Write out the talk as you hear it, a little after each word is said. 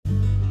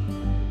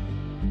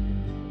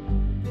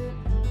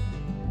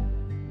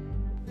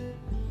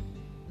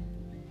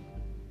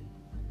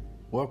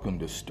Welcome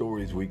to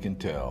Stories We Can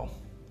Tell.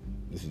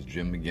 This is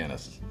Jim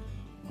McGinnis.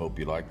 Hope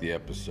you like the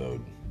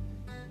episode.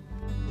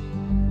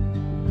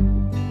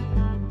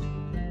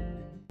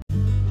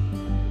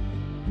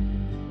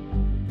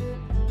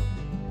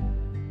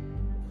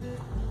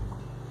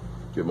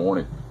 Good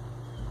morning.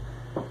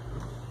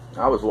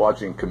 I was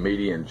watching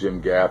comedian Jim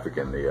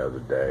Gaffigan the other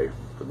day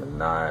for the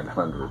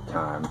 900th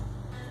time.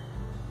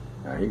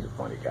 Now, he's a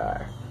funny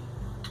guy.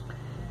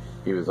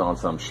 He was on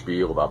some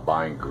spiel about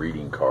buying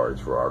greeting cards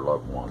for our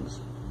loved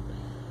ones.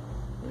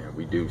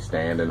 We do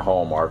stand in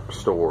Hallmark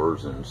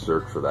stores and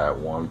search for that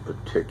one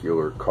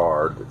particular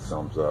card that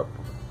sums up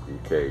the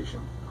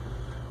occasion.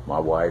 My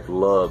wife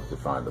loves to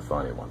find the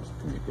funny ones.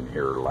 You can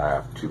hear her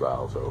laugh 2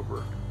 aisles over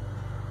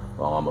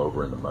while I'm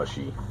over in the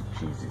mushy,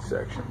 cheesy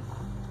section.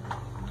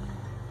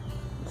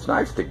 It's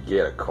nice to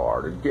get a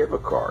card and give a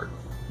card,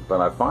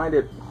 but I find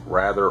it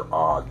rather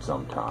odd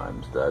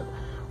sometimes that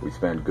we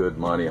spend good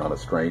money on a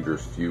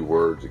stranger's few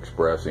words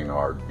expressing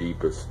our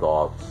deepest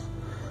thoughts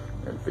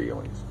and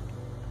feelings.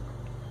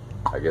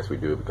 I guess we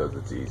do it because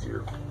it's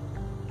easier.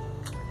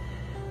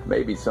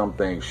 Maybe some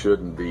things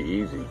shouldn't be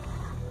easy.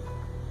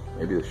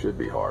 Maybe they should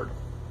be hard.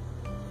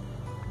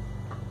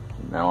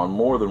 Now, on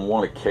more than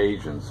one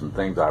occasion, some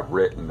things I've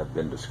written have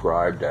been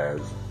described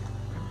as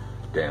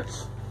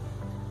dense.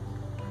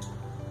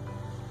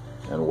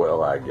 And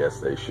well, I guess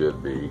they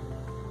should be.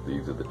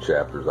 These are the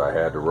chapters I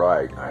had to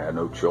write. I had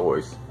no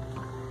choice.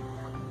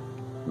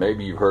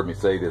 Maybe you've heard me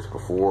say this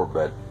before,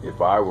 but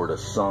if I were to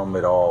sum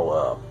it all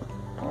up,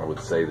 I would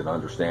say that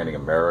understanding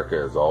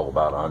America is all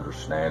about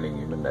understanding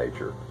human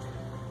nature.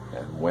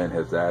 And when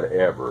has that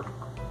ever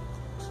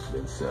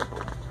been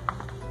simple?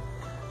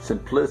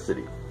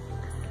 Simplicity.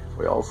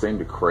 We all seem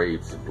to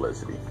crave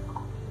simplicity.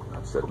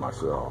 I've said it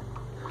myself.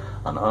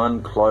 An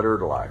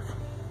uncluttered life.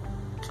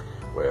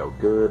 Well,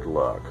 good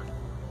luck.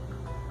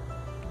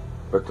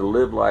 But to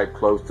live life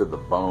close to the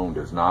bone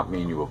does not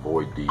mean you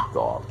avoid deep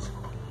thoughts.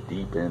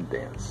 Deep and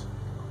dense.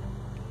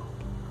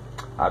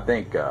 I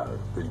think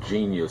the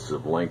genius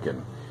of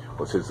Lincoln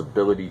was his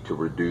ability to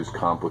reduce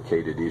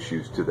complicated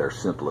issues to their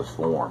simplest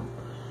form.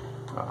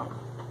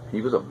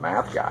 He was a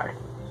math guy,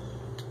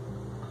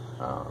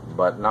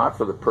 but not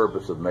for the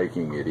purpose of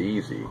making it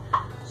easy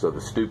so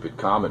the stupid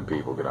common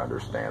people could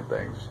understand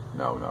things.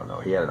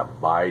 No. He had an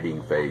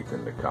abiding faith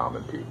in the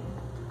common people.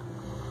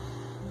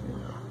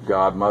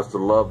 God must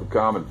have loved the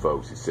common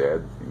folks, he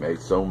said. He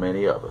made so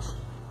many of us.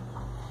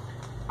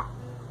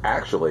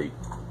 Actually,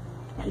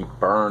 he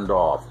burned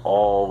off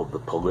all of the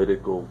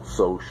political,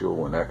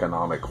 social, and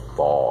economic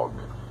fog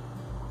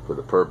for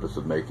the purpose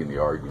of making the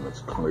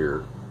arguments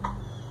clear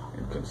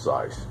and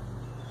concise.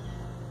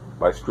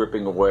 By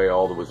stripping away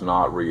all that was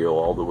not real,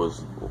 all that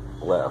was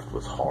left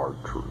was hard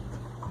truth.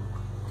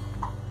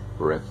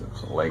 For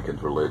instance,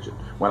 Lincoln's religion.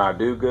 When I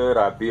do good,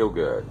 I feel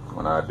good.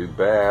 When I do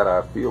bad,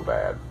 I feel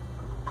bad.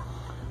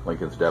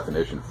 Lincoln's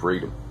definition of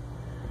freedom.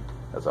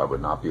 As I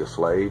would not be a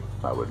slave,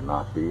 I would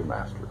not be a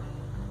master.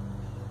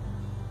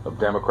 Of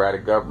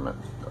democratic government,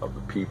 of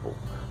the people,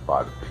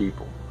 by the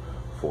people,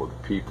 for the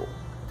people.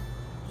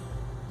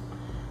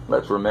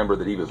 Let's remember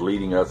that he was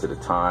leading us at a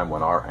time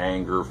when our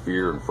anger,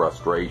 fear, and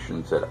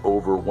frustrations had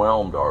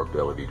overwhelmed our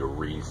ability to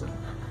reason.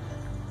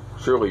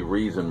 Surely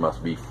reason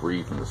must be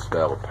free from the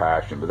spell of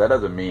passion, but that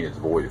doesn't mean it's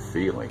void of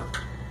feeling.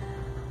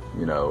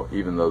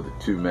 Even though the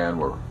two men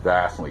were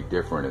vastly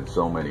different in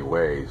so many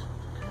ways,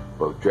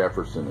 both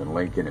Jefferson and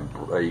Lincoln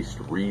embraced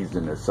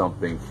reason as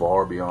something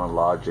far beyond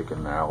logic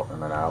and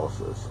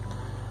analysis.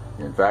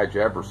 In fact,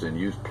 Jefferson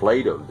used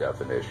Plato's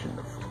definition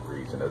of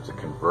reason as a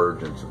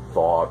convergence of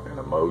thought and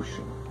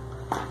emotion.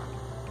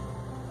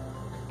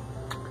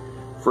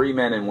 Free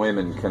men and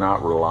women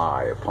cannot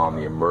rely upon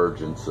the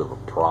emergence of a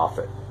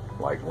prophet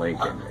like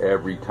Lincoln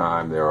every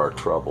time there are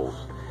troubles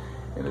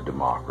in a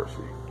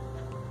democracy.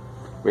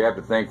 We have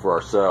to think for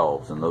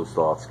ourselves, and those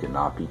thoughts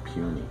cannot be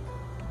puny.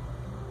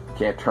 You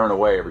can't turn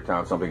away every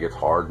time something gets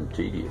hard and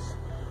tedious.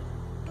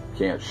 You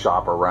can't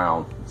shop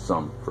around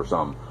for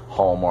some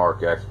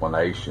hallmark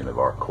explanation of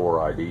our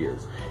core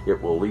ideas.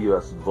 It will leave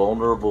us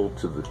vulnerable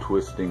to the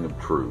twisting of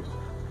truth.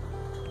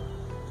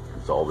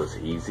 Is all this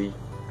easy?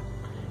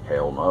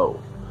 Hell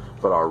no.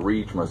 But our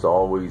reach must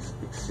always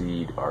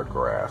exceed our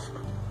grasp.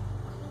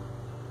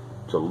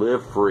 To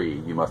live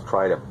free, you must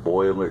try to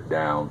boil it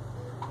down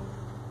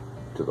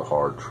to the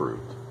hard truth.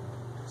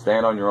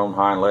 Stand on your own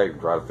hind legs and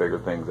try to figure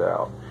things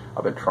out.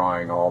 I've been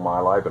trying all my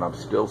life and I'm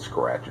still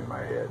scratching my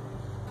head.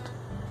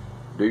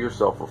 Do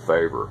yourself a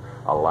favor.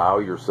 Allow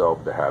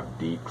yourself to have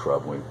deep,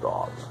 troubling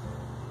thoughts.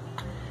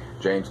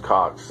 James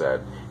Cox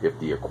said, if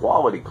the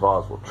equality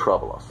clause will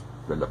trouble us,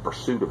 then the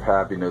pursuit of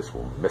happiness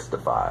will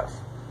mystify us.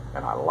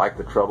 And I like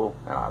the trouble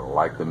and I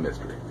like the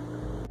mystery.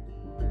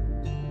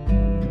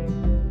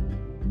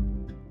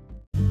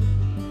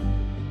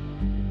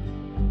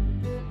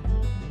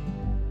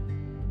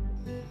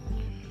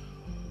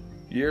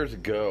 Years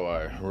ago,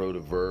 I wrote a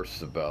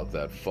verse about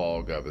that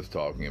fog I was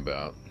talking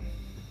about.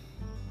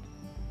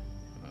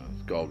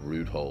 It's called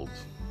Root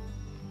Holds.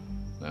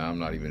 Now, I'm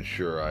not even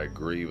sure I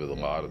agree with a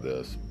lot of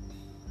this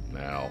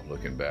now,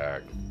 looking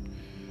back.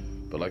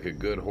 But like a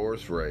good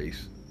horse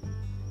race,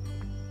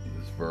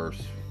 this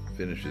verse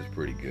finishes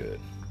pretty good.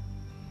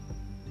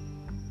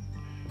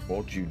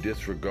 Won't you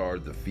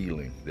disregard the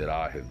feeling that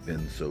I have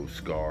been so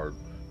scarred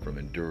from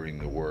enduring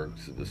the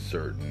works of a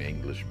certain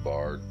English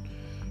bard,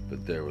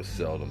 but there was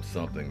seldom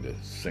something to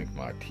sink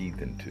my teeth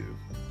into.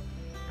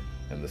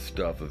 And the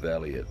stuff of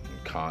Eliot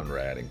and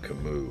Conrad and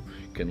Camus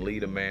can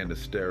lead a man to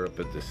stare up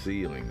at the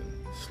ceiling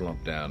and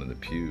slump down in the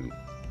pew.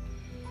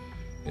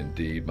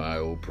 Indeed, my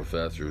old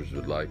professors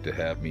would like to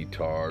have me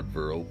tarred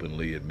for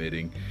openly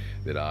admitting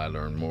that I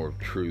learned more of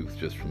truth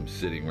just from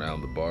sitting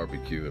round the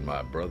barbecue in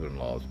my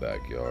brother-in-law's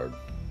backyard.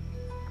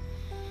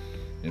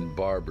 In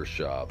barber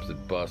shops,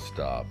 at bus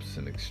stops,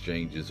 and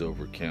exchanges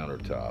over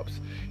countertops,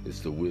 it's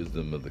the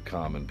wisdom of the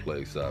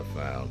commonplace I've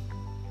found.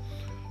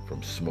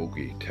 From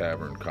smoky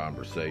tavern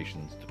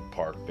conversations to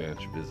park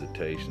bench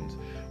visitations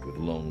with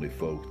lonely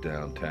folks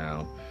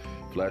downtown,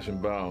 flesh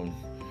and bone,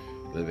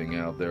 living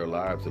out their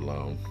lives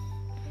alone.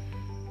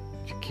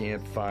 But you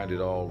can't find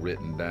it all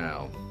written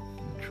down.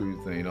 The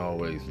truth ain't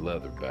always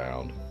leather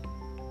bound.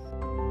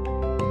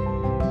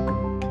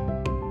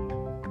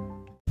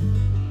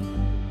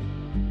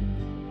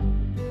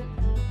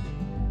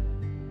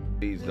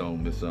 Please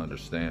don't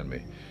misunderstand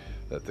me,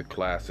 that the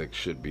classics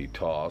should be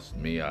tossed.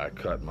 Me, I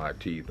cut my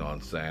teeth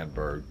on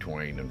Sandburg,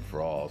 Twain, and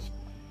Frost.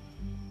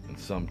 And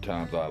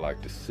sometimes I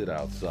like to sit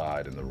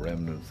outside in the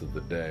remnants of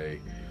the day,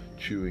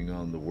 chewing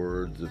on the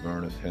words of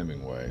Ernest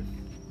Hemingway.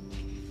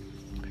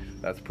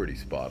 That's pretty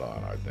spot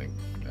on, I think,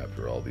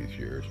 after all these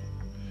years.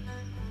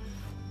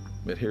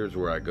 But here's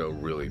where I go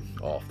really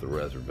off the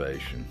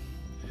reservation.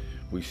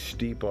 We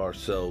steep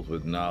ourselves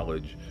with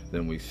knowledge,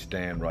 then we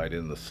stand right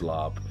in the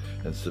slop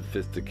and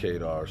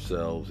sophisticate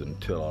ourselves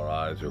until our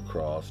eyes are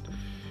crossed.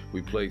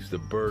 We place the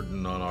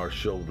burden on our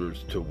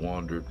shoulders to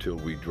wander till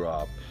we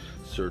drop,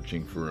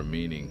 searching for a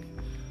meaning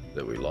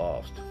that we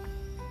lost.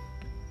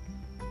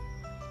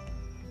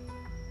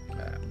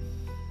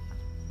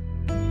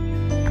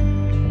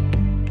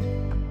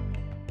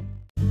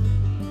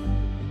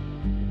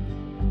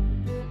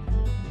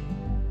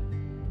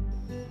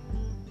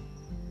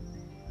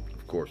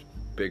 Of course,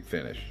 big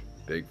finish,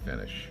 big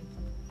finish.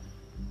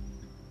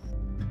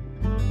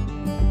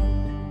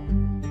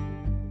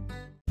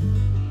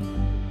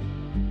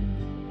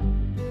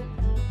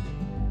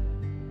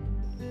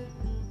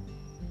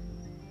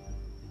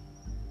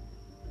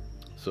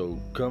 So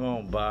come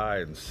on by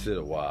and sit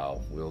a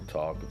while. We'll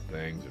talk of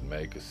things and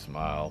make us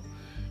smile.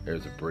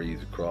 There's a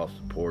breeze across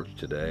the porch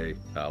today.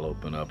 I'll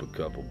open up a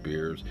couple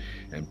beers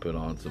and put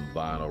on some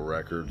vinyl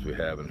records we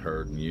haven't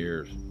heard in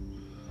years.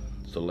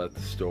 So let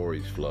the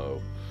stories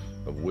flow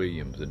of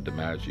Williams and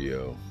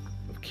DiMaggio,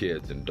 of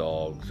kids and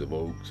dogs, of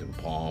oaks and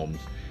palms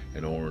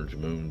and orange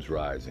moons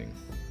rising,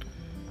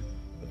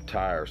 of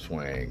tire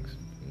swings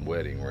and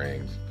wedding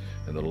rings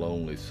and the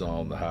lonely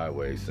song the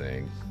highway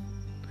sings.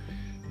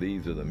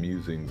 These are the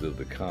musings of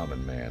the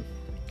common man,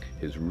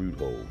 his root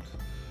holds,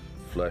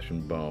 flesh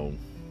and bone,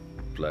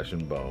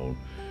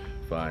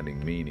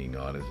 finding meaning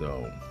on his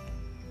own.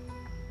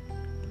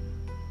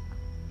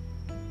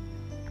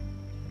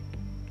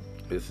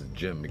 This is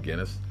Jim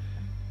McGinnis,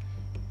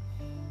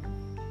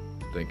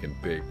 thinking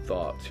big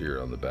thoughts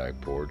here on the back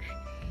porch.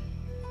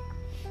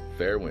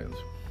 Fair winds.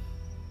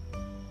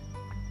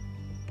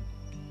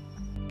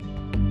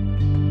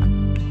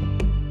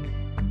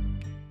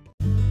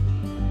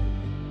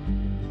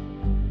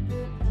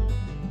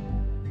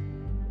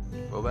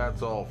 Well,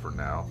 that's all for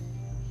now.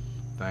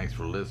 Thanks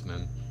for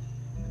listening.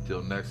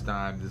 Until next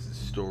time, this is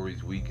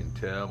Stories We Can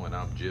Tell, and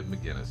I'm Jim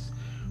McGinnis,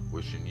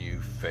 wishing you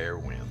fair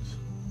winds.